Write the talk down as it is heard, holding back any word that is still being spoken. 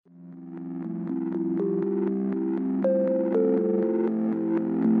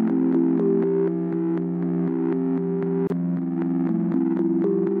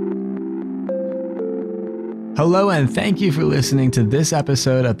Hello, and thank you for listening to this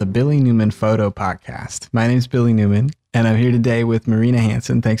episode of the Billy Newman Photo Podcast. My name is Billy Newman, and I'm here today with Marina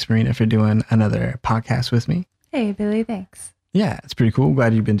Hanson. Thanks, Marina, for doing another podcast with me. Hey, Billy, thanks. Yeah, it's pretty cool.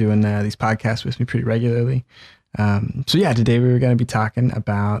 Glad you've been doing these podcasts with me pretty regularly. Today we were going to be talking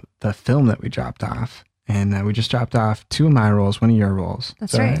about the film that we dropped off. And we just dropped off 2 of my roles, 1 of your roles.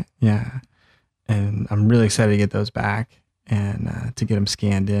 That's right. Yeah. And I'm really excited to get those back and to get them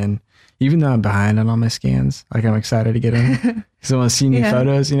scanned in. Even though I'm behind on all my scans, like I'm excited to get them because I want to see new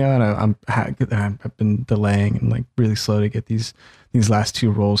photos, and I've been delaying and like really slow to get these last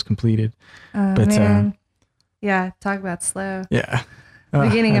 2 roles completed. Talk about slow. Yeah. The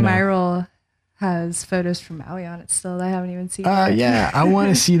beginning of my role has photos from Maui on it still that I haven't even seen. Yeah. I want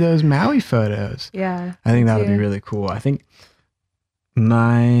to see those Maui photos. Yeah. I think that would be really cool. I think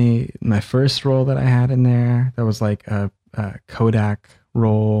my first roll that I had in there, that was like a Kodak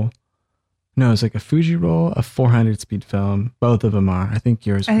roll. No, it was like a Fuji roll, a 400 speed film. Both of them are. I think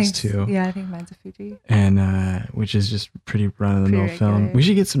yours was too. Yeah, I think mine's a Fuji. And which is just pretty run-of-the-mill film. We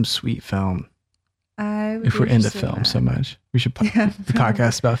should get some sweet film. If we're into film so much, we should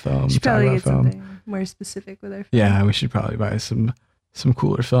podcast about film. Should probably get something more specific with our film. Yeah, we should probably buy some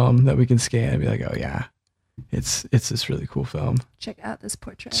cooler film that we can scan and be like, oh yeah, it's this really cool film. Check out this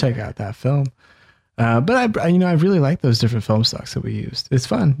portrait. Check out that film. But I really like those different film stocks that we used. It's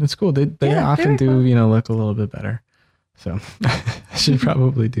fun. It's cool. They often do, look a little bit better. So I should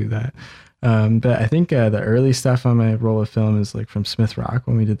probably do that. But I think the early stuff on my roll of film is like from Smith Rock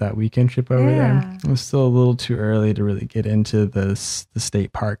when we did that weekend trip over there. It was still a little too early to really get into the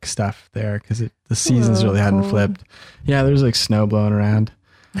state park stuff there because the seasons really hadn't flipped. Yeah, there was like snow blowing around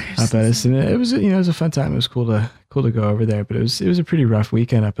up at us, and it was it was a fun time. It was cool to go over there, but it was a pretty rough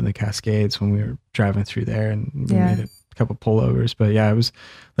weekend up in the Cascades when we were driving through there, and we made a couple pullovers. But yeah, it was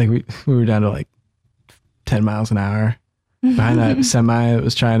like we were down to like 10 miles an hour behind that semi that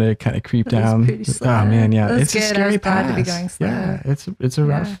was trying to kind of creep down. Oh man, yeah, it's a scary pass. To be going slow. Yeah, it's a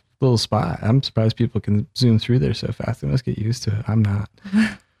rough little spot. I'm surprised people can zoom through there so fast. They must get used to it. I'm not.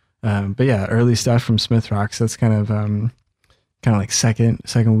 But yeah, early stuff from Smith Rocks. That's kind of like second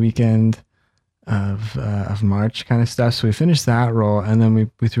weekend of March kind of stuff. So we finished that roll, and then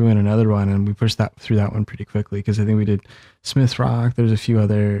we threw in another one, and we pushed through that one pretty quickly because I think we did Smith Rock. There's a few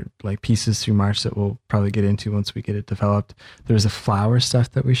other like pieces through March that we'll probably get into once we get it developed. There's the flower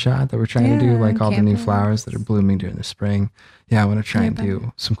stuff that we shot that we're trying to do, like all the new flowers that are blooming during the spring. Yeah, I want to try and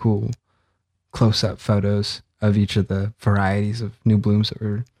do some cool close-up photos of each of the varieties of new blooms that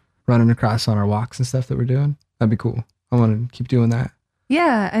we're running across on our walks and stuff that we're doing. That'd be cool. I want to keep doing that.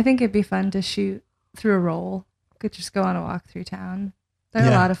 Yeah, I think it'd be fun to shoot through a roll. Could just go on a walk through town. There are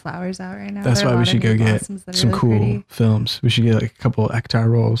a lot of flowers out right now. That's why we should go get some really cool films. We should get like a couple hectare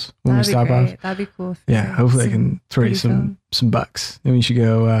rolls when we stop off. That'd be cool. Yeah, hopefully I can throw you some bucks. And we should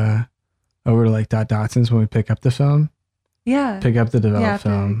go over to like Dotson's when we pick up the film. Yeah. Pick up the developed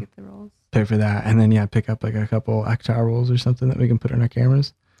film. Get the rolls. Pay for that. And then pick up like a couple hectare rolls or something that we can put on our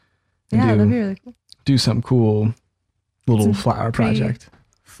cameras. Yeah, that'd be really cool. Do something cool. Little flower project.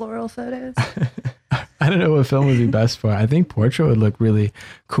 Floral photos. I don't know what film would be best for. I think portrait would look really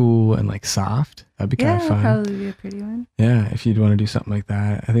cool and like soft. That'd be kind of fun. Yeah, probably be a pretty one. Yeah, if you'd want to do something like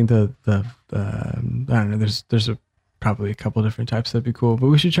that. I think the I don't know. There's probably a couple different types that'd be cool. But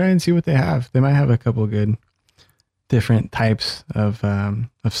we should try and see what they have. They might have a couple good different types of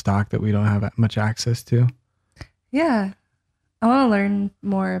stock that we don't have much access to. Yeah, I want to learn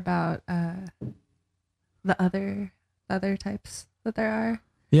more about the other types that there are.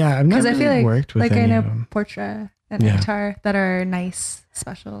 Yeah, I've never really worked with any I know of them. Portrait and Hectare that are nice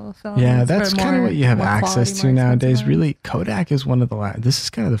special films. Yeah, that's kind of what you have access to nowadays. Really, Kodak is one of the this is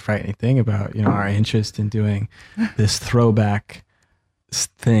kind of the frightening thing about our interest in doing this throwback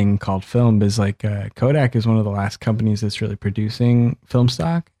thing called film is like Kodak is one of the last companies that's really producing film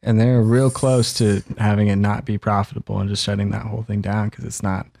stock, and they're real close to having it not be profitable and just shutting that whole thing down because it's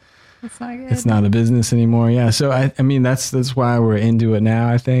not good. It's not a business anymore. Yeah. So I mean that's why we're into it now,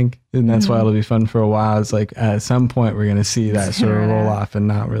 I think. And that's why it'll be fun for a while. It's like at some point we're gonna see that sort of roll off and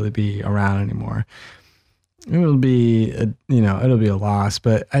not really be around anymore. It'll be it'll be a loss,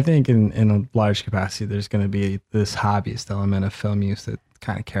 but I think in a large capacity there's gonna be this hobbyist element of film use that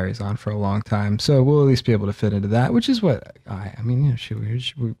kind of carries on for a long time. So we'll at least be able to fit into that, which is what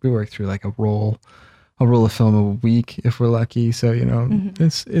we work through like a roll of film a week if we're lucky. So,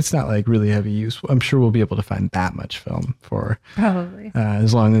 it's not like really heavy use. I'm sure we'll be able to find that much film for probably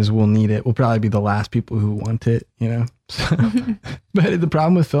as long as we'll need it. We'll probably be the last people who want it, So, but the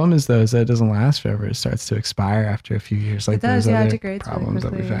problem with film is that it doesn't last forever. It starts to expire after a few years. Like those other problems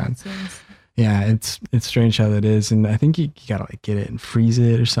that we've had. Yeah, it's strange how that is, and I think you gotta like get it and freeze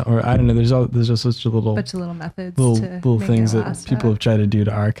it or something, or I don't know. There's just such a Bunch of little methods little make things it that last people have tried to do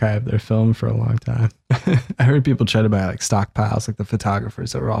to archive their film for a long time. I heard people try to buy like stockpiles, like the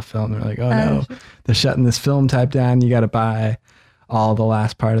photographers that were all filmed. They're like, oh no, they're shutting this film type down. You got to buy all the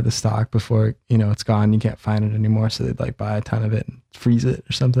last part of the stock before it's gone. You can't find it anymore. So they'd like buy a ton of it and freeze it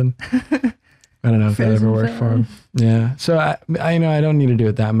or something. I don't know if that ever worked for him. Yeah. So I I don't need to do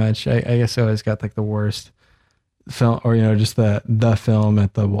it that much. I guess I always got like the worst film, or just the film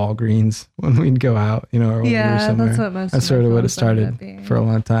at the Walgreens when we'd go out, or yeah, somewhere. that's what most. That's sort of what it started for a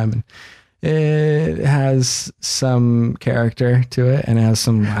long time, and it has some character to it, and it has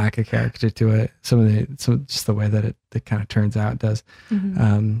some lack of character to it. Just the way that it kind of turns out does.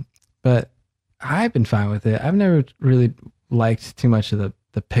 Mm-hmm. But I've been fine with it. I've never really liked too much of the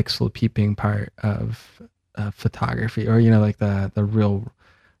pixel peeping part of photography, or like the real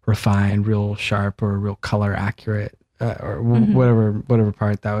refined, real sharp, or real color accurate, or whatever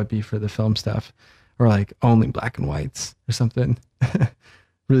part that would be for the film stuff, or like only black and whites or something.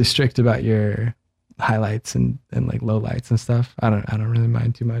 Really strict about your highlights and like low lights and stuff. I don't really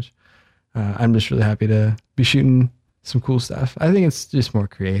mind too much. I'm just really happy to be shooting some cool stuff. I think it's just more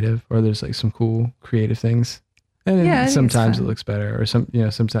creative, or there's like some cool creative things. And sometimes it looks better, or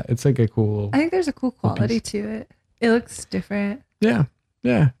sometimes it's like a cool. I think there's a cool quality to it. It looks different. Yeah,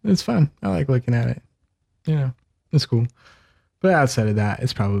 it's fun. I like looking at it. It's cool. But outside of that,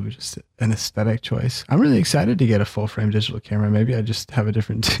 it's probably just an aesthetic choice. I'm really excited to get a full frame digital camera. Maybe I just have a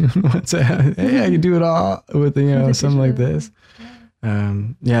different tune once I can do it all with something like this.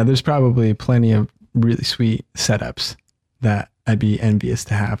 There's probably plenty of really sweet setups that I'd be envious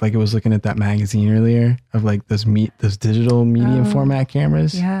to have. Like I was looking at that magazine earlier of like those digital medium format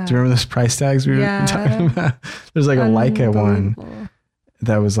cameras. Yeah. Do you remember those price tags we were talking about? There's like a Leica one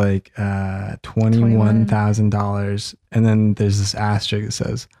that was like $21,000, and then there's this asterisk that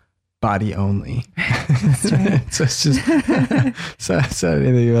says body only. That's right. So it's just so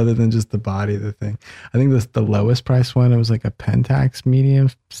anything other than just the body of the thing. I think the lowest price one, it was like a Pentax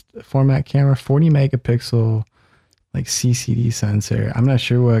medium format camera, 40 megapixel, like CCD sensor. I'm not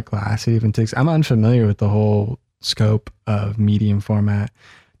sure what glass it even takes. I'm unfamiliar with the whole scope of medium format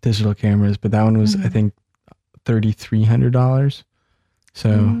digital cameras, but that one was I think $3,300. So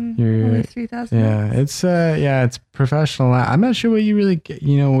you're it's professional. I'm not sure what you really get,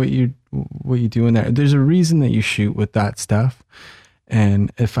 what you do in there. There's a reason that you shoot with that stuff. And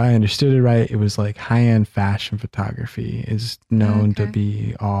if I understood it right, it was like high-end fashion photography is known to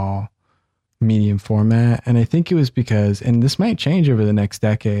be all medium format. And I think it was because, and this might change over the next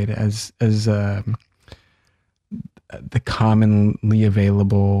decade as the commonly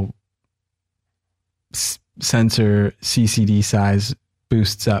available sensor CCD size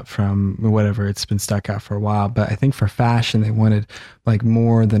boosts up from whatever it's been stuck at for a while. But I think for fashion, they wanted like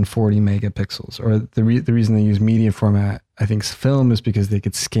more than 40 megapixels, or the reason they use medium format, I think film, is because they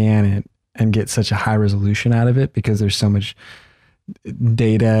could scan it and get such a high resolution out of it, because there's so much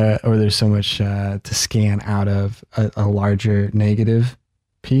data, or there's so much to scan out of a larger negative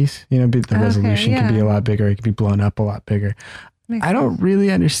piece. The resolution can be a lot bigger. It can be blown up a lot bigger. I don't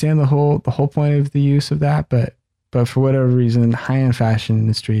really understand the whole point of the use of that, but for whatever reason, high-end fashion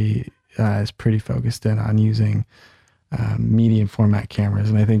industry is pretty focused in on using medium format cameras.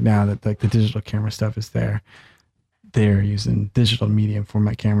 And I think now that like the digital camera stuff is there, they're using digital medium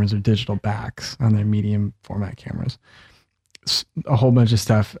format cameras or digital backs on their medium format cameras. A whole bunch of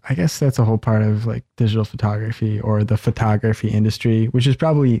stuff. I guess that's a whole part of like digital photography, or the photography industry, which is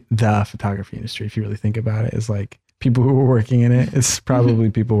probably the photography industry. If you really think about it, is like people who are working in it. It's probably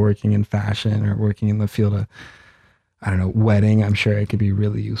people working in fashion or working in the field of, I don't know, wedding. I'm sure it could be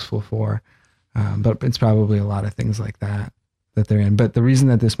really useful for, but it's probably a lot of things like that they're in. But the reason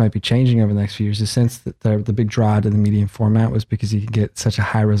that this might be changing over the next few years is since the big draw to the medium format was because you could get such a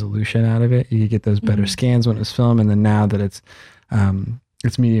high resolution out of it. You could get those better scans when it was film. And then now that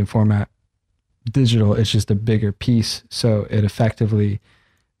it's medium format digital, it's just a bigger piece. So it effectively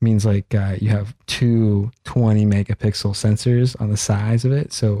means like you have two 20 megapixel sensors on the size of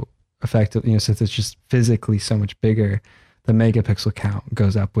it. So effectively, since it's just physically so much bigger, the megapixel count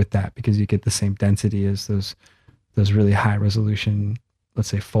goes up with that, because you get the same density as those really high resolution, let's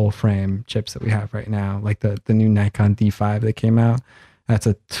say full frame chips that we have right now, like the new Nikon D5 that came out. That's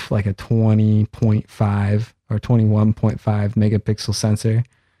like a 20.5 or 21.5 megapixel sensor.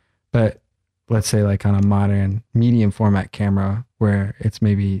 But let's say like on a modern medium format camera, where it's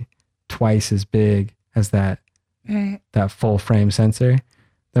maybe twice as big as that full frame sensor,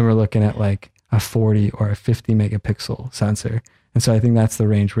 then we're looking at like a 40 or a 50 megapixel sensor. And so I think that's the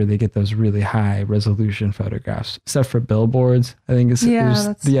range where they get those really high resolution photographs. Except for billboards, I think is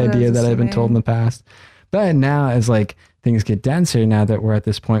the idea that I've been told in the past. But now as like things get denser, now that we're at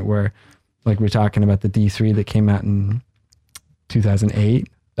this point where like we're talking about the D3 that came out in 2008,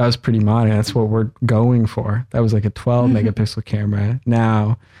 that was pretty modern. That's what we're going for. That was like a 12 megapixel camera.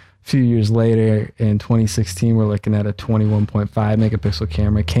 Now, a few years later in 2016, we're looking at a 21.5 megapixel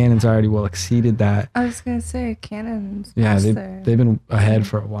camera. Canon's already well exceeded that. I was going to say Canon's. Yeah, they've been ahead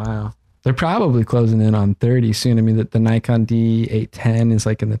for a while. They're probably closing in on 30 soon. I mean, the Nikon D810 is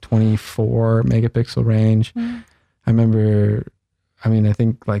like in the 24 megapixel range. I remember, I mean, I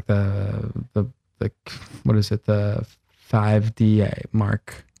think like the what is it? The 5D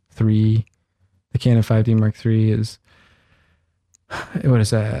Mark III, the Canon 5D Mark III is, what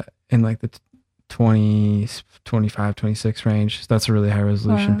is that? In like the 20, 25, 26 range. That's a really high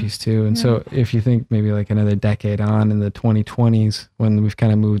resolution piece too. And so if you think maybe like another decade on in the 2020s, when we've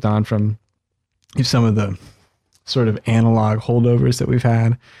kind of moved on from some of the sort of analog holdovers that we've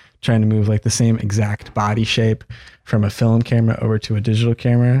had, trying to move like the same exact body shape from a film camera over to a digital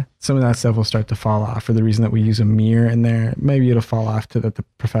camera, some of that stuff will start to fall off for the reason that we use a mirror in there. Maybe it'll fall off to that the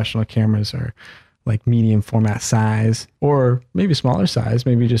professional cameras are like medium format size, or maybe smaller size,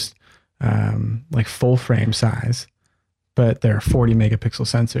 maybe just like full frame size, but they're a 40 megapixel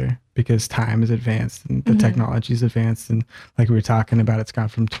sensor because time is advanced and the technology is advanced. And like we were talking about, it's gone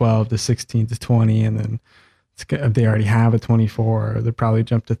from 12 to 16 to 20, and then they already have a 24, or they'll probably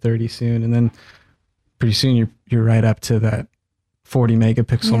jump to 30 soon. And then pretty soon you're right up to that 40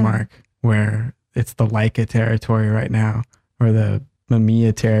 megapixel mark, where it's the Leica territory right now, or the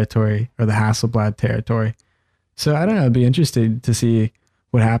Mamiya territory, or the Hasselblad territory. So I don't know, I'd be interested to see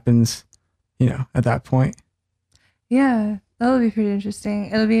what happens, at that point. Yeah, that'll be pretty interesting.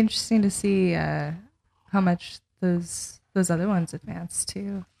 It'll be interesting to see how much those other ones advance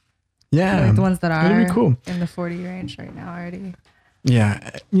too. Yeah, like the ones that are be cool. In the 40 range right now already. Yeah,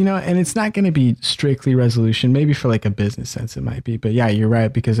 and it's not going to be strictly resolution. Maybe for like a business sense it might be, but yeah, you're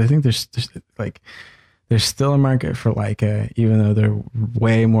right, because I think there's still a market for Leica, even though they're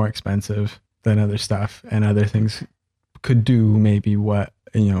way more expensive than other stuff, and other things could do maybe what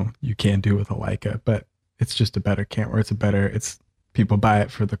you can't do with a Leica, but it's just a better camera. It's people buy it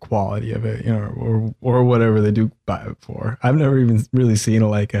for the quality of it, or whatever they do buy it for. I've never even really seen a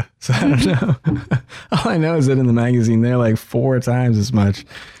Leica, so I don't know. All I know is that in the magazine they're like 4 times as much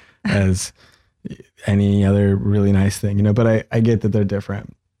as any other really nice thing, but I get that they're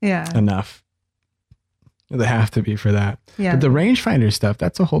different. Yeah. Enough. They have to be for that. Yeah. But the rangefinder stuff,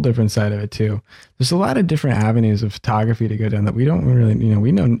 that's a whole different side of it too. There's a lot of different avenues of photography to go down that we don't really,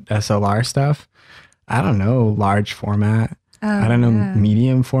 we know SLR stuff. I don't know large format. I don't know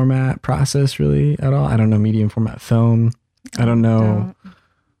medium format process really at all. I don't know medium format film. I don't know.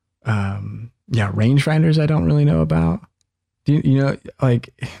 Rangefinders I don't really know about. Do you know,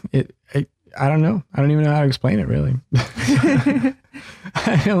 like it? I don't know. I don't even know how to explain it really.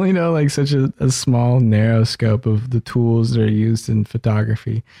 I only know like such a small, narrow scope of the tools that are used in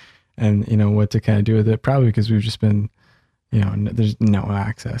photography, and what to kind of do with it. Probably because we've just been, there's no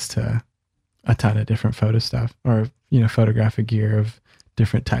access to a ton of different photo stuff, or photographic gear of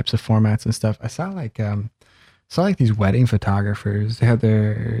different types of formats and stuff. I saw like these wedding photographers. They had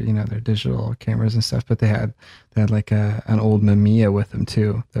their their digital cameras and stuff, but they had like an old Mamiya with them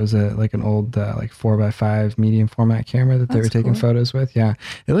too. There was an old like 4x5 medium format camera that they were taking photos with. Yeah,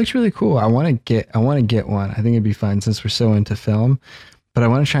 it looks really cool. I want to get one. I think it'd be fun since we're so into film, but I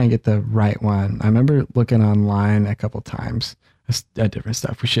want to try and get the right one. I remember looking online a couple times at different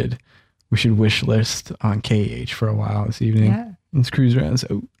stuff. We should wish list on KH for a while this evening. Yeah. Let's cruise around.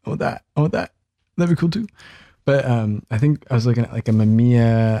 So I want that. That'd be cool too. But I think I was looking at like a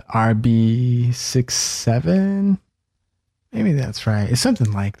Mamiya RB67. Maybe that's right. It's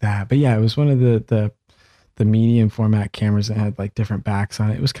something like that. But yeah, it was one of the medium format cameras that had like different backs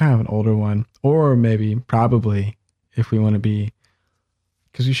on it. It was kind of an older one. Or probably, if we want to be,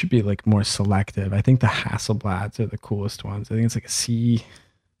 because we should be like more selective. I think the Hasselblads are the coolest ones. I think it's like a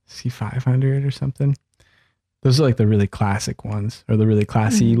C500 or something. Those are like the really classic ones, or the really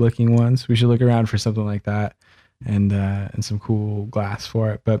classy looking ones. We should look around for something like that, and some cool glass for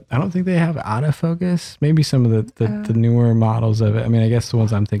it. But I don't think they have autofocus. Maybe some of the newer models of it. I mean, I guess the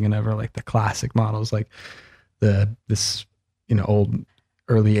ones I'm thinking of are like the classic models, like this old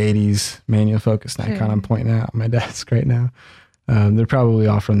early 80s manual focus Nikon I'm pointing out on my desk right now. They're probably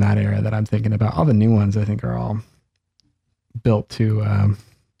all from that era that I'm thinking about. All the new ones I think are all built to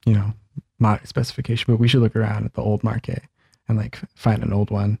modern specification, but we should look around at the old market and like find an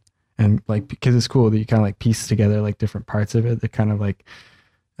old one And like, because it's cool that you kind of like piece together like different parts of it. They're kind of like,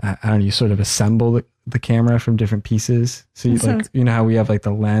 I don't know, you sort of assemble the camera from different pieces. So you like, you know how we have like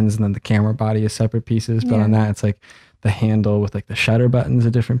the lens and then the camera body is separate pieces, but on that it's like the handle with like the shutter button's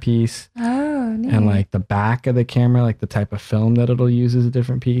a different piece. Oh, neat. And like the back of the camera, like the type of film that it'll use is a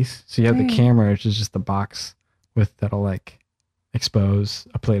different piece. So you have the camera, which is just the box that'll like expose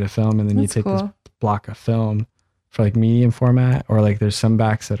a plate of film, and then you take this block of film for like medium format, or like there's some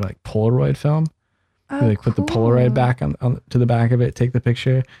backs that are like Polaroid film. You like put the Polaroid back on to the back of it, take the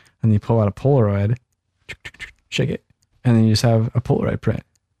picture, and you pull out a Polaroid, shake it, and then you just have a Polaroid print.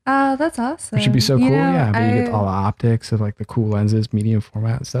 Oh, that's awesome. Which would be so cool. Yeah, but you get all the optics of like the cool lenses, medium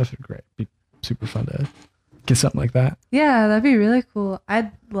format and stuff. It'd be great. It'd be super fun to get something like that. Yeah, that'd be really cool.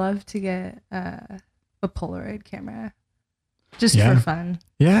 I'd love to get a Polaroid camera just for fun.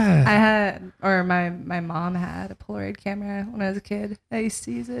 Yeah. I had, or my mom had a Polaroid camera when I was a kid. I used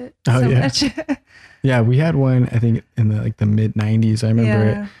to use it much. Yeah, we had one, I think in the mid 90s. I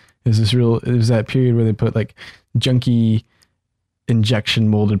remember it. It was that period where they put like junky injection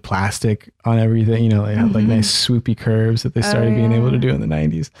molded plastic on everything, you know, they had like nice swoopy curves that they started being able to do in the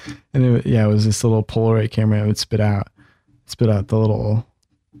 90s. And it was this little Polaroid camera that would spit out the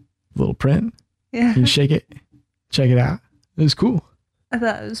little print. Yeah. You shake it, check it out. It was cool. I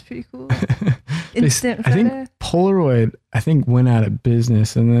thought it was pretty cool. Instant photo. I think Polaroid went out of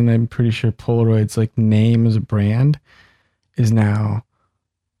business, and then I'm pretty sure Polaroid's like name as a brand is now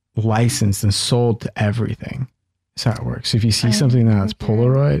licensed and sold to everything. That's how it works. So if you see something that's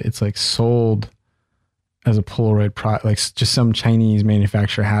Polaroid, it's like sold as a Polaroid product. Like just some Chinese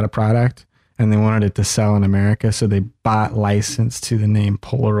manufacturer had a product and they wanted it to sell in America, so they bought license to the name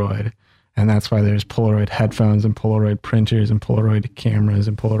Polaroid. And that's why there's Polaroid headphones and Polaroid printers and Polaroid cameras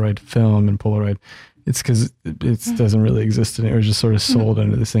and Polaroid film and Polaroid. It's because it doesn't really exist, and it was just sort of sold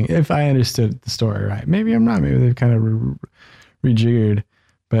under this thing. If I understood the story right, maybe I'm not. Maybe they've kind of rejiggered.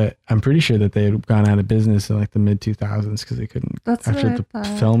 But I'm pretty sure that they had gone out of business in like the mid 2000s because they couldn't after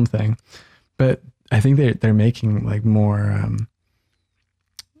the film thing. But I think they're making like more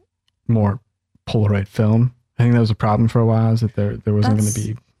Polaroid film. I think that was a problem for a while, is that there wasn't going to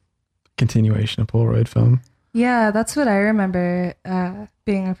be continuation of Polaroid film. Yeah, that's what I remember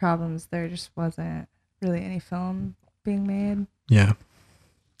being a problem. There just wasn't really any film being made. Yeah,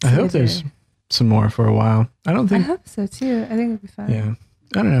 I hope there's some more for a while. I hope so too. I think it'd be fun. Yeah.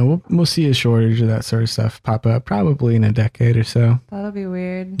 I don't know. We'll see a shortage of that sort of stuff pop up probably in a decade or so. That'll be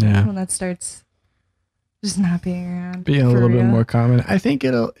weird. Yeah. When that starts just not being around. Being a little bit more common. I think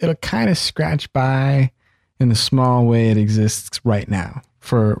it'll kind of scratch by in the small way it exists right now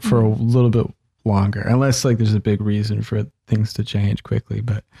for a little bit longer, unless like there's a big reason for things to change quickly.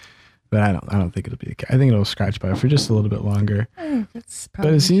 But I don't think it'll be the case. I think it'll scratch by for just a little bit longer. But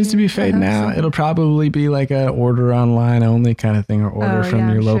it seems to be fading out. It'll probably be like an order online only kind of thing, or order from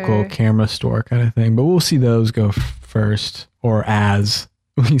your local camera store kind of thing. But we'll see those go first, or as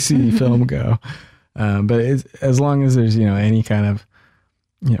we see film go. But as long as there's any kind of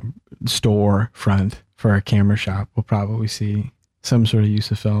store front for a camera shop, we'll probably see some sort of use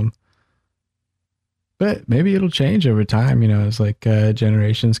of film. But maybe it'll change over time, as like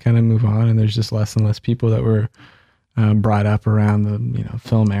generations kind of move on, and there's just less and less people that were brought up around the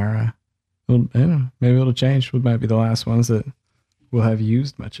film era. Maybe it'll change. We might be the last ones that will have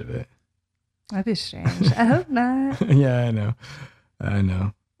used much of it. That'd be strange. I hope not. Yeah, I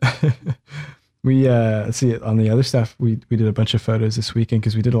know. We see on the other stuff. We did a bunch of photos this weekend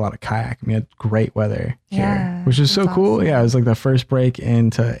because we did a lot of kayaking. We had great weather here, which is so cool. Awesome. Yeah, it was like the first break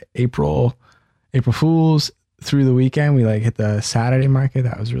into April Fools through the weekend. We like hit the Saturday market.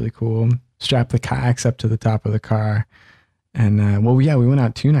 That was really cool. Strapped the kayaks up to the top of the car. And we went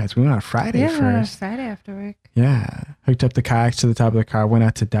out 2 nights. We went out Friday first. Yeah, Friday after work. Yeah. Hooked up the kayaks to the top of the car, went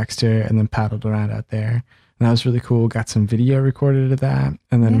out to Dexter, and then paddled around out there. And that was really cool. Got some video recorded of that.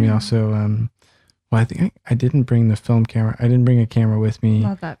 And then we also, I think I didn't bring the film camera. I didn't bring a camera with me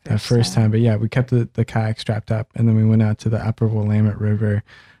that first time. But yeah, we kept the kayak strapped up. And then we went out to the upper Willamette River,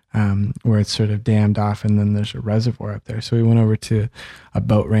 where it's sort of dammed off, and then there's a reservoir up there. So we went over to a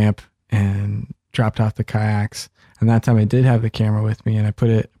boat ramp and dropped off the kayaks. And that time I did have the camera with me, and I put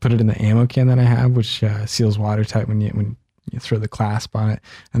it in the ammo can that I have, which seals watertight when you throw the clasp on it,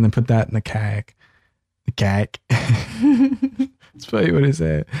 and then put that in the kayak. The kayak. That's probably what I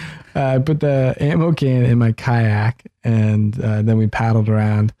said. I put the ammo can in my kayak, and then we paddled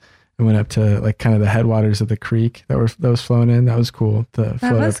around. I went up to like kind of the headwaters of the creek that was flowing in. That was cool to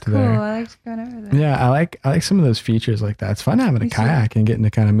float up to cool. there. I liked going over there. Yeah, I like some of those features like that. It's fun having a kayak and getting to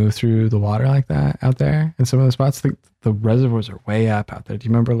kind of move through the water like that out there. And some of the spots, the reservoirs are way up out there. Do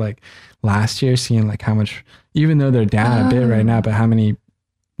you remember like last year seeing like how much, even though they're down a bit right now, but how many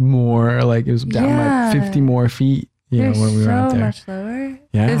more, like it was down like 50 more feet, when we were out there. So much lower.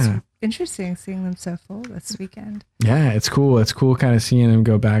 Yeah. It's interesting seeing them so full this weekend. Yeah, it's cool. It's cool kind of seeing them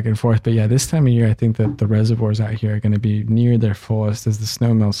go back and forth. But yeah, this time of year, I think that the reservoirs out here are going to be near their fullest as the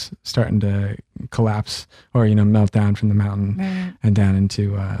snow melt's starting to collapse or, melt down from the mountain and down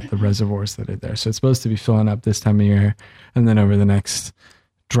into the reservoirs that are there. So it's supposed to be filling up this time of year. And then over the next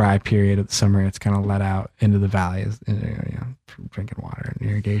dry period of the summer, it's kind of let out into the valleys, for drinking water and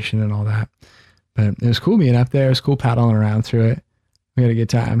irrigation and all that. But it was cool being up there. It was cool paddling around through it. We had a good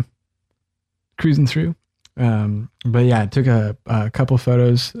time cruising through. But yeah, I took a couple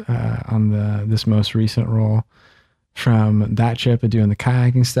photos on this most recent roll from that trip of doing the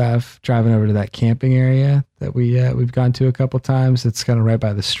kayaking stuff, driving over to that camping area that we've gone to a couple times. It's kind of right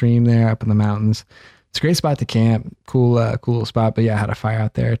by the stream there up in the mountains. It's a great spot to camp. Cool little spot. But yeah, I had a fire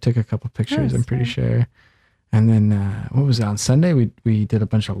out there. Took a couple pictures, I'm pretty sure. And then what was it? On Sunday we did a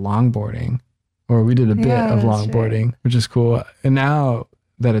bunch of longboarding, or we did a bit of longboarding, which is cool. And now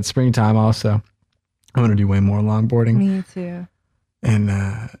that it's springtime also, I want to do way more longboarding. Me too. And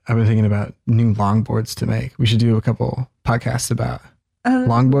I've been thinking about new longboards to make. We should do a couple podcasts about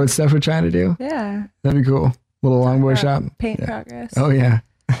longboard stuff we're trying to do. Yeah. That'd be cool. Little longboard shop. Paint progress. Oh, yeah.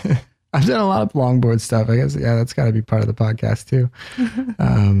 I've done a lot of longboard stuff. I guess, yeah, that's got to be part of the podcast too.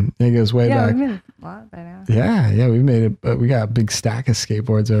 It goes way back. Yeah, we made a lot by now. Yeah, we made it. But we got a big stack of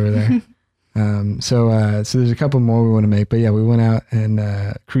skateboards over there. So there's a couple more we want to make. But yeah, we went out and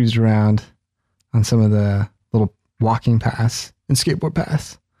cruised around on some of the little walking paths and skateboard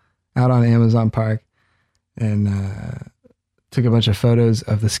paths out on Amazon Park, and took a bunch of photos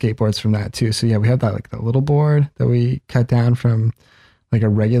of the skateboards from that too. So yeah, we have that like the little board that we cut down from like a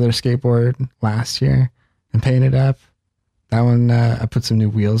regular skateboard last year and painted up. That one I put some new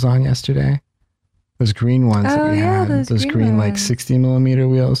wheels on yesterday. Those green ones that we had, those green like 60 millimeter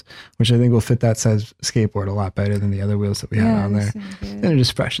wheels, which I think will fit that size skateboard a lot better than the other wheels that we had on there. And it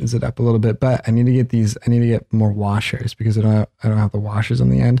just freshens it up a little bit. But I need to get more washers because I don't have the washers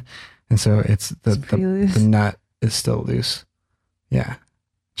on the end. And so it's the nut is still loose. Yeah.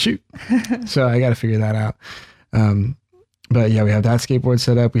 Shoot. So I got to figure that out. But yeah, we have that skateboard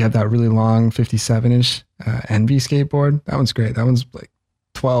set up. We have that really long 57-inch Envy skateboard. That one's great. That one's like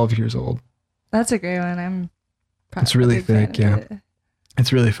 12 years old. That's a great one. It's really thick. Yeah.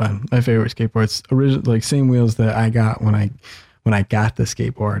 It's really fun. My favorite skateboards, original, like same wheels that I got when I got the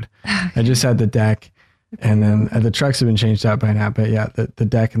skateboard. I just had the deck, and then the trucks have been changed out by now. But yeah, the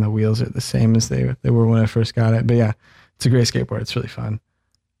deck and the wheels are the same as they were when I first got it. But yeah, it's a great skateboard. It's really fun.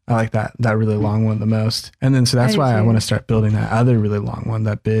 I like that really long one the most. And then so that's why I want to start building that other really long one,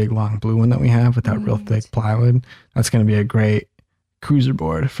 that big long blue one that we have with that real thick plywood. That's going to be a great cruiser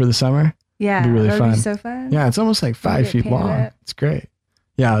board for the summer. Yeah, it'd be really fun. Be so fun. Yeah, it's almost like 5 feet long. It's great.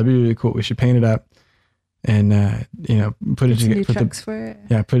 Yeah, it'd be really cool. We should paint it up and put it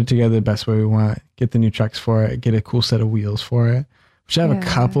together. Put it together the best way we want. Get the new trucks for it. Get a cool set of wheels for it. Which I have a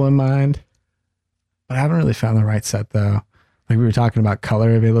couple in mind, but I haven't really found the right set though. Like we were talking about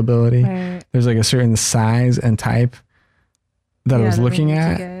color availability. Right. There's like a certain size and type that I was looking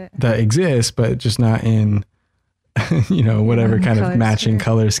at that exists, but just not in whatever kind of matching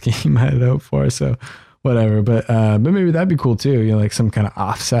color scheme I had hoped for. So whatever, but maybe that'd be cool too. Like some kind of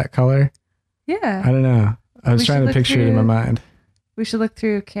offset color. Yeah. I don't know. I was trying to picture it in my mind. We should look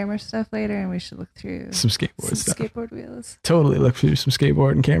through camera stuff later, and we should look through some skateboard stuff. Skateboard wheels. Totally look through some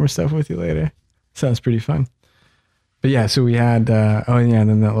skateboard and camera stuff with you later. Sounds pretty fun. But yeah, so we had, and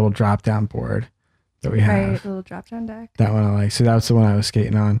then that little drop down board that we have. Right, little drop down deck. That one I like. So that was the one I was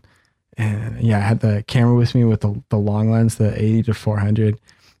skating on. And yeah, I had the camera with me with the long lens, the 80 to 400.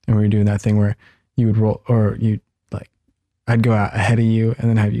 And we were doing that thing where you would roll, or I'd go out ahead of you and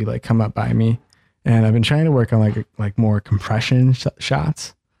then have you like come up by me. And I've been trying to work on like more compression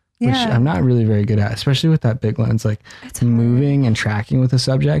shots, which I'm not really very good at, especially with that big lens, like moving and tracking with a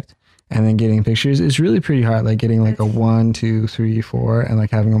subject and then getting pictures is really pretty hard. Like getting like a 1, 2, 3, 4 and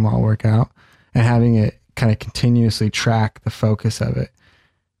like having them all work out and having it kind of continuously track the focus of it.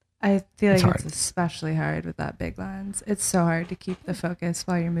 I feel like it's especially hard with that big lens. It's so hard to keep the focus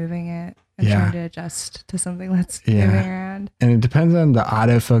while you're moving it and trying to adjust to something that's moving around. And it depends on the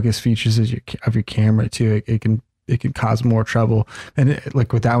autofocus features of your camera too. It can cause more trouble. And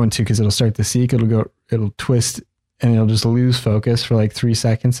like with that one too, because it'll start to seek, it'll twist and it'll just lose focus for like 3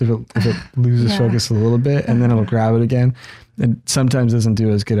 seconds if it loses focus a little bit, and then it'll grab it again. It sometimes doesn't do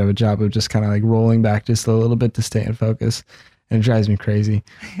as good of a job of just kind of like rolling back just a little bit to stay in focus. And it drives me crazy.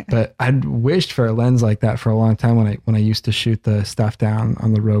 But I'd wished for a lens like that for a long time when I used to shoot the stuff down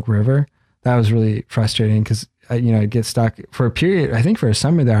on the Rogue River. That was really frustrating because I'd get stuck for a period. I think for a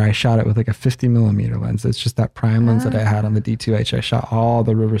summer there, I shot it with like a 50 millimeter lens. It's just that prime lens that I had on the D2H. I shot all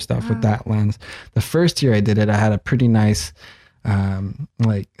the river stuff with that lens. The first year I did it, I had a pretty nice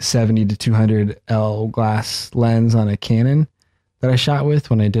like 70 to 200 L glass lens on a Canon that I shot with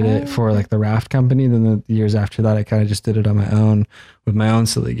when I did it for like the raft company. Then the years after that, I kind of just did it on my own with my own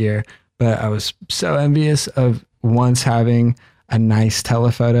silly gear. But I was so envious of once having a nice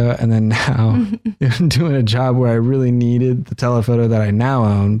telephoto and then now doing a job where I really needed the telephoto that I now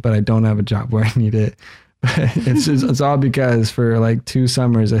own, but I don't have a job where I need it. But it's all because for like 2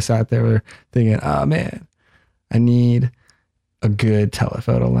 summers I sat there thinking, oh man, I need a good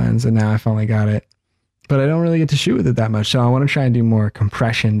telephoto lens, and now I finally got it. But I don't really get to shoot with it that much. So I want to try and do more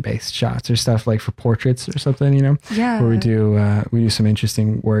compression based shots or stuff like for portraits or something, where we do some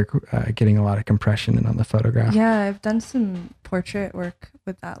interesting work, getting a lot of compression in on the photograph. Yeah. I've done some portrait work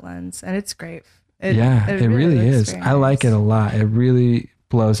with that lens and it's great. It really is. I like it a lot. It really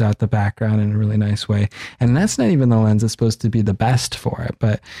blows out the background in a really nice way. And that's not even the lens that's supposed to be the best for it,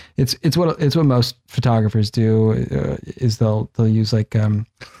 but it's what most photographers do is they'll use like,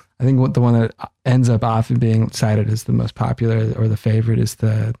 I think the one that ends up often being cited as the most popular or the favorite is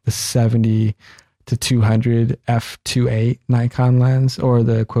the 70 to 200 f2.8 Nikon lens, or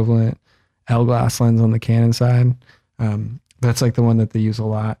the equivalent L glass lens on the Canon side. That's like the one that they use a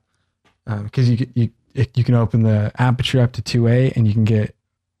lot because you can open the aperture up to 2.8 and you can get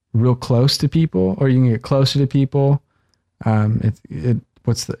real close to people, or you can get closer to people.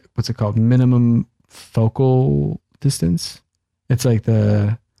 What's it called? Minimum focal distance. It's like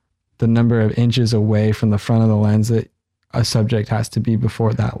the number of inches away from the front of the lens that a subject has to be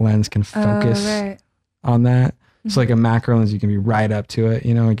before that lens can focus on that. Mm-hmm. So like a macro lens, you can be right up to it,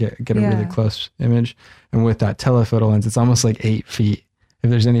 and get a really close image. And with that telephoto lens, it's almost like 8 feet.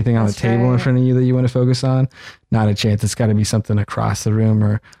 If there's anything on the table in front of you that you want to focus on, not a chance. It's got to be something across the room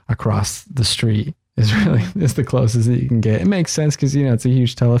or across the street is the closest that you can get. It makes sense because, it's a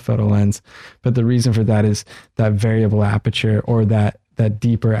huge telephoto lens. But the reason for that is that variable aperture, or that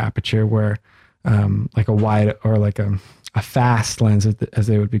deeper aperture where like a wide or like a fast lens, as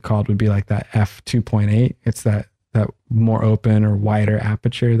they would be called, would be like that f2.8. It's that more open or wider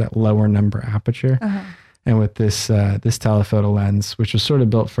aperture, that lower number aperture. And with this telephoto lens, which was sort of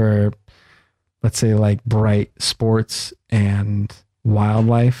built for, let's say, like bright sports and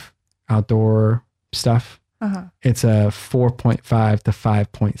wildlife, outdoor stuff, it's a 4.5 to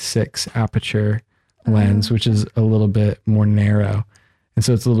 5.6 aperture lens, which is a little bit more narrow. And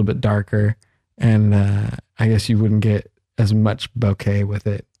so it's a little bit darker, and I guess you wouldn't get as much bokeh with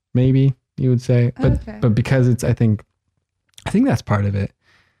it, maybe you would say. But because it's, I think that's part of it,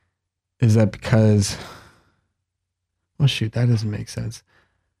 is that because, well, shoot, that doesn't make sense.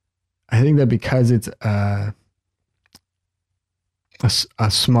 I think that because it's a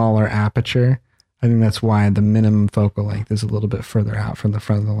smaller aperture, I think that's why the minimum focal length is a little bit further out from the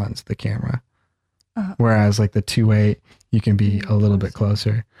front of the lens of the camera. Whereas like the 2.8, you can be a little bit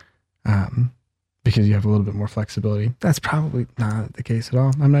closer because you have a little bit more flexibility. That's probably not the case at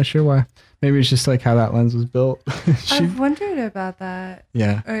all. I'm not sure why. Maybe it's just like how that lens was built. I've wondered about that.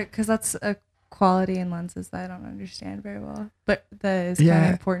 Yeah. Because that's a quality in lenses that I don't understand very well. But that is kind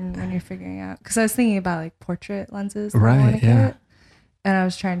of important when you're figuring out. Because I was thinking about like portrait lenses. Right, yeah. And I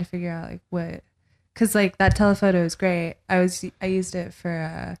was trying to figure out like what... Because like that telephoto is great. I used it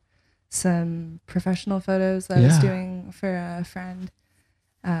for... some professional photos that I was doing for a friend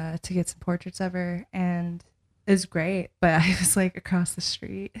to get some portraits of her, and it was great, but I was like across the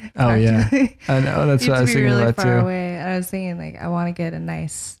street. Oh yeah, I know, that's what I was thinking really about far too. Away. I was thinking like I want to get a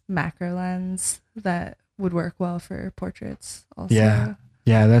nice macro lens that would work well for portraits also. Yeah,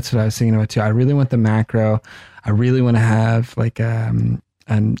 that's what I was thinking about too. I really want the macro. I really want to have like an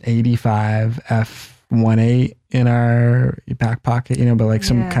 85 f1.8 in our back pocket, but like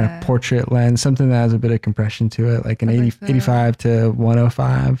some kind of portrait lens, something that has a bit of compression to it, like an 85 to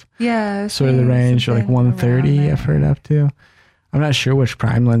 105. Yeah. Sort of the range, or like 130 I've heard up to. I'm not sure which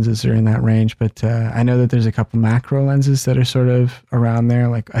prime lenses are in that range, but I know that there's a couple macro lenses that are sort of around there.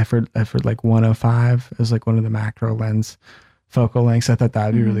 Like I've heard like 105 is like one of the macro lens focal lengths. I thought that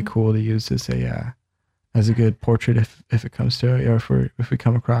would be really cool to use as a good portrait if it comes to it, or if we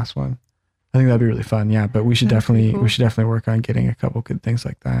come across one. I think that'd be really fun. Yeah, but we should definitely work on getting a couple good things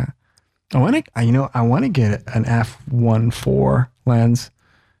like that. I want to get an f1.4 lens.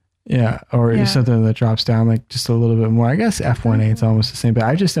 Yeah, or something that drops down like just a little bit more. I guess f1.8 is almost the same, but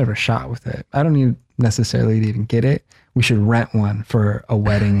I just never shot with it. I don't even necessarily even get it. We should rent one for a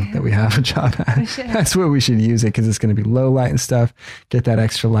wedding that we have a job at. That's where we should use it, because it's going to be low light and stuff. Get that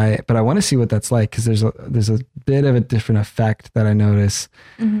extra light. But I want to see what that's like, because there's a bit of a different effect that I notice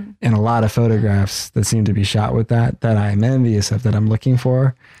in a lot of photographs that seem to be shot with that I'm envious of, that I'm looking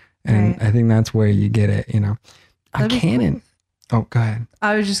for. And I think that's where you get it, On Canon. Cool. Oh, go ahead.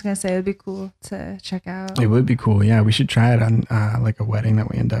 I was just going to say it'd be cool to check out. It would be cool. Yeah, we should try it on like a wedding that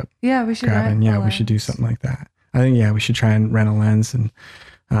we end up we should grabbing. Yeah, we should do something like that. I think, we should try and rent a lens and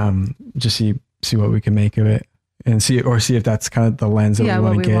just see what we can make of it, and see if that's kind of the lens that we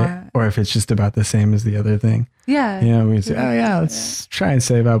want to get, or if it's just about the same as the other thing. Yeah. We say, let's try and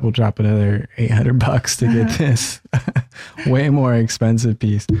save up. We'll drop another $800 to get this way more expensive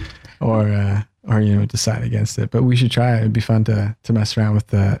piece, or decide against it. But we should try it. It'd be fun to mess around with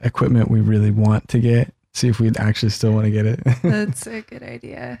the equipment we really want to get. See if we'd actually still want to get it. That's a good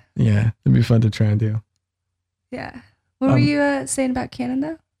idea. Yeah, it'd be fun to try and do. Yeah. What were you saying about Canon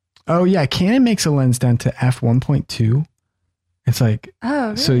though? Oh yeah, Canon makes a lens down to f1.2. It's like,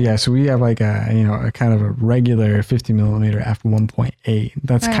 really? So we have like a kind of a regular 50 millimeter f1.8.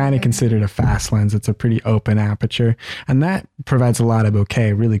 That's kind of considered a fast lens. It's a pretty open aperture, and that provides a lot of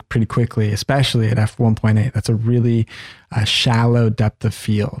bokeh really pretty quickly, especially at f1.8. That's a really shallow depth of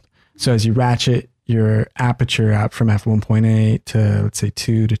field. So as you ratchet your aperture up from f1.8 to, let's say,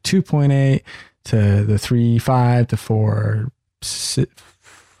 2 to 2.8 to the 3.5 to 4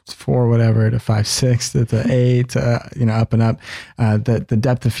 whatever to 5.6 to the 8 up and up, the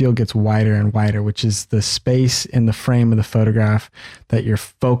depth of field gets wider and wider, which is the space in the frame of the photograph that your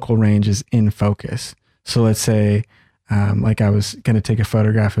focal range is in focus. So let's say like I was going to take a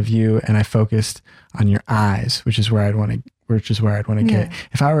photograph of you and I focused on your eyes, which is where I'd want to get.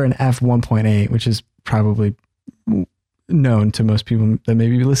 If I were an f1.8, which is probably known to most people that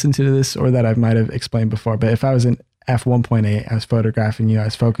maybe listen to this, or that I might have explained before, but if I was an f1.8, I was photographing you, I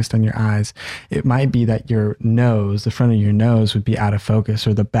was focused on your eyes, it might be that your nose, the front of your nose, would be out of focus,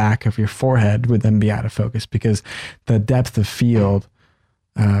 or the back of your forehead would then be out of focus, because the depth of field,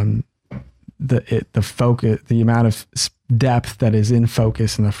 the focus, the amount of depth that is in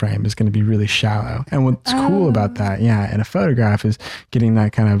focus in the frame is going to be really shallow. And what's cool about that, in a photograph, is getting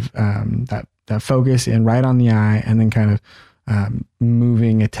that kind of that focus in right on the eye, and then kind of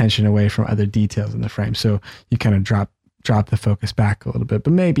moving attention away from other details in the frame. So you kind of drop the focus back a little bit,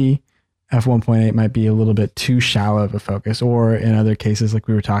 but maybe f1.8 might be a little bit too shallow of a focus, or in other cases, like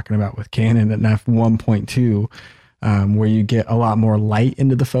we were talking about with Canon, at f1.2, where you get a lot more light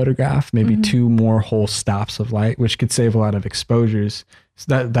into the photograph, maybe 2 more whole stops of light, which could save a lot of exposures.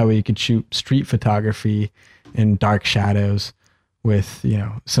 So that way you could shoot street photography in dark shadows with,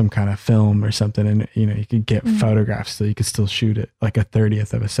 some kind of film or something, and you could get photographs, so you could still shoot it like a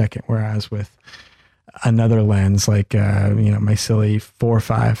 30th of a second. Whereas with another lens like my silly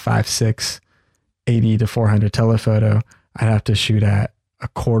 4.5, 5.6 80 to 400 telephoto, I'd have to shoot at a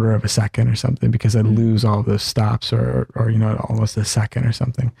quarter of a second or something, because I'd lose all those stops, or almost a second or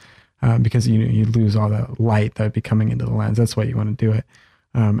something, because you lose all the light that would be coming into the lens. That's why you want to do it.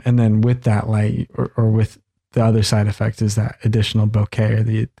 And then with that light, or with the other side effect, is that additional bokeh, or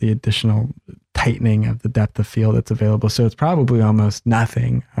the additional tightening of the depth of field that's available. So it's probably almost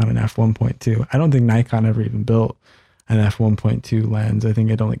nothing on an f1.2. I don't think Nikon ever even built an f1.2 lens. I think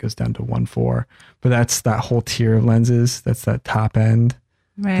it only goes down to 1.4. But that's that whole tier of lenses. That's that top end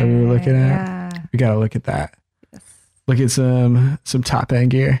that we were looking at. Yeah. We got to look at that. Yes. Look at some top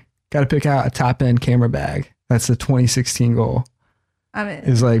end gear. Got to pick out a top end camera bag. That's the 2016 goal.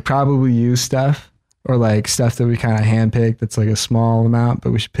 Is like probably used stuff, or like stuff that we kind of handpicked that's like a small amount,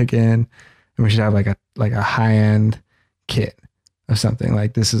 but we should pick in, and we should have like a high-end kit of something.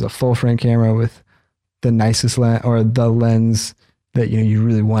 Like, this is a full frame camera with the nicest lens, or the lens that you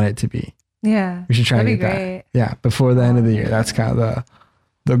really want it to be. Yeah. We should try to get that. Yeah, before the end of the year. That's kind of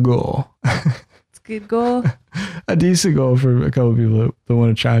the goal. It's a good goal. A decent goal for a couple of people that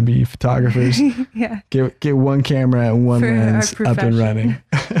want to try and be photographers. Yeah. Get one camera and one lens up and running.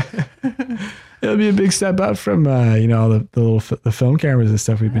 It'll be a big step up from all the film cameras and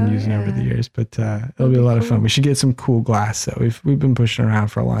stuff we've been using over the years, but it'll be a lot of fun. We should get some cool glass. So we've been pushing around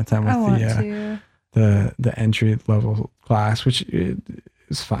for a long time with the entry level glass, which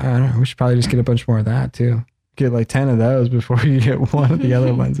is fine. I don't know, we should probably just get a bunch more of that too. Get like 10 of those before you get one of the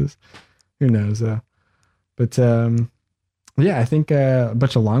other lenses. Who knows though? But I think a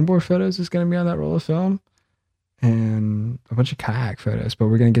bunch of longboard photos is going to be on that roll of film. and a bunch of kayak photos, but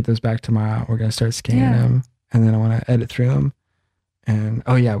we're going to get those back tomorrow. We're going to start scanning them, and then I want to edit through them. And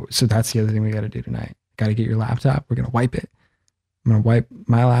so that's the other thing we got to do tonight. Got to get your laptop. We're going to wipe it. I'm going to wipe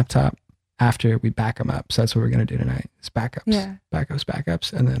my laptop after we back them up. So that's what we're going to do tonight. It's backups. Yeah.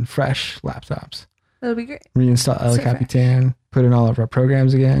 Backups, and then fresh laptops. That'll be great. Reinstall El Capitan, put in all of our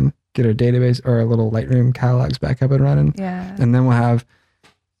programs again, get our database or our little Lightroom catalogs back up and running. Yeah. And then we'll have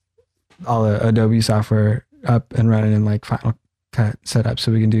all the Adobe software up and running in like Final Cut set up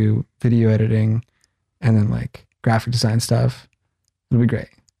so we can do video editing and then like graphic design stuff. It'll be great.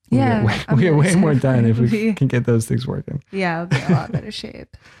 We'll get way more done if we can get those things working. Yeah, it'll be a lot better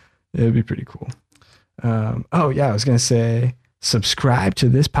shape. It'd be pretty cool. I was going to say, subscribe to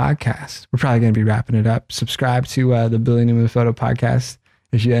this podcast. We're probably going to be wrapping it up. Subscribe to the Billy Newman Photo Podcast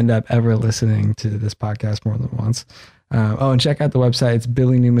if you end up ever listening to this podcast more than once. And check out the website. It's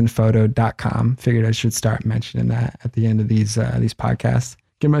billynewmanphoto.com. Figured I should start mentioning that at the end of these podcasts.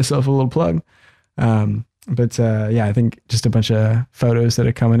 Give myself a little plug. I think just a bunch of photos that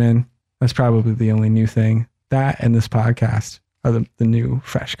are coming in. That's probably the only new thing. That and this podcast are the new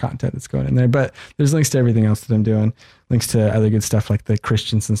fresh content that's going in there. But there's links to everything else that I'm doing. Links to other good stuff like the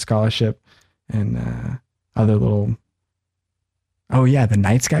Christensen Scholarship and other little... Oh yeah, the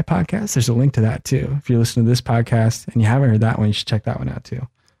Night Sky podcast. There's a link to that too. If you're listening to this podcast and you haven't heard that one, you should check that one out too.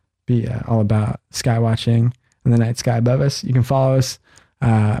 Be all about sky watching and the night sky above us. You can follow us.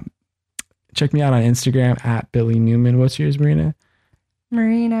 Check me out on Instagram at Billy Newman. What's yours, Marina?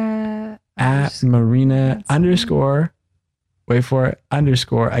 Marina. At Marina _ wait for it,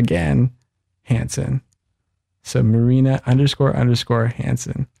 _ again, Hansen. So Marina _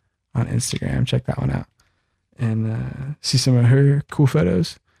 Hansen on Instagram. Check that one out. And see some of her cool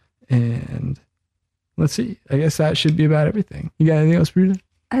photos. And let's see. I guess that should be about everything. You got anything else, Marina?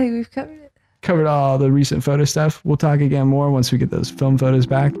 I think we've covered it. Covered all the recent photo stuff. We'll talk again more once we get those film photos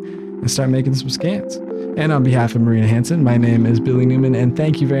back and start making some scans. And on behalf of Marina Hansen, my name is Billy Newman, and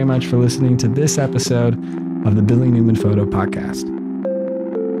thank you very much for listening to this episode of the Billy Newman Photo Podcast.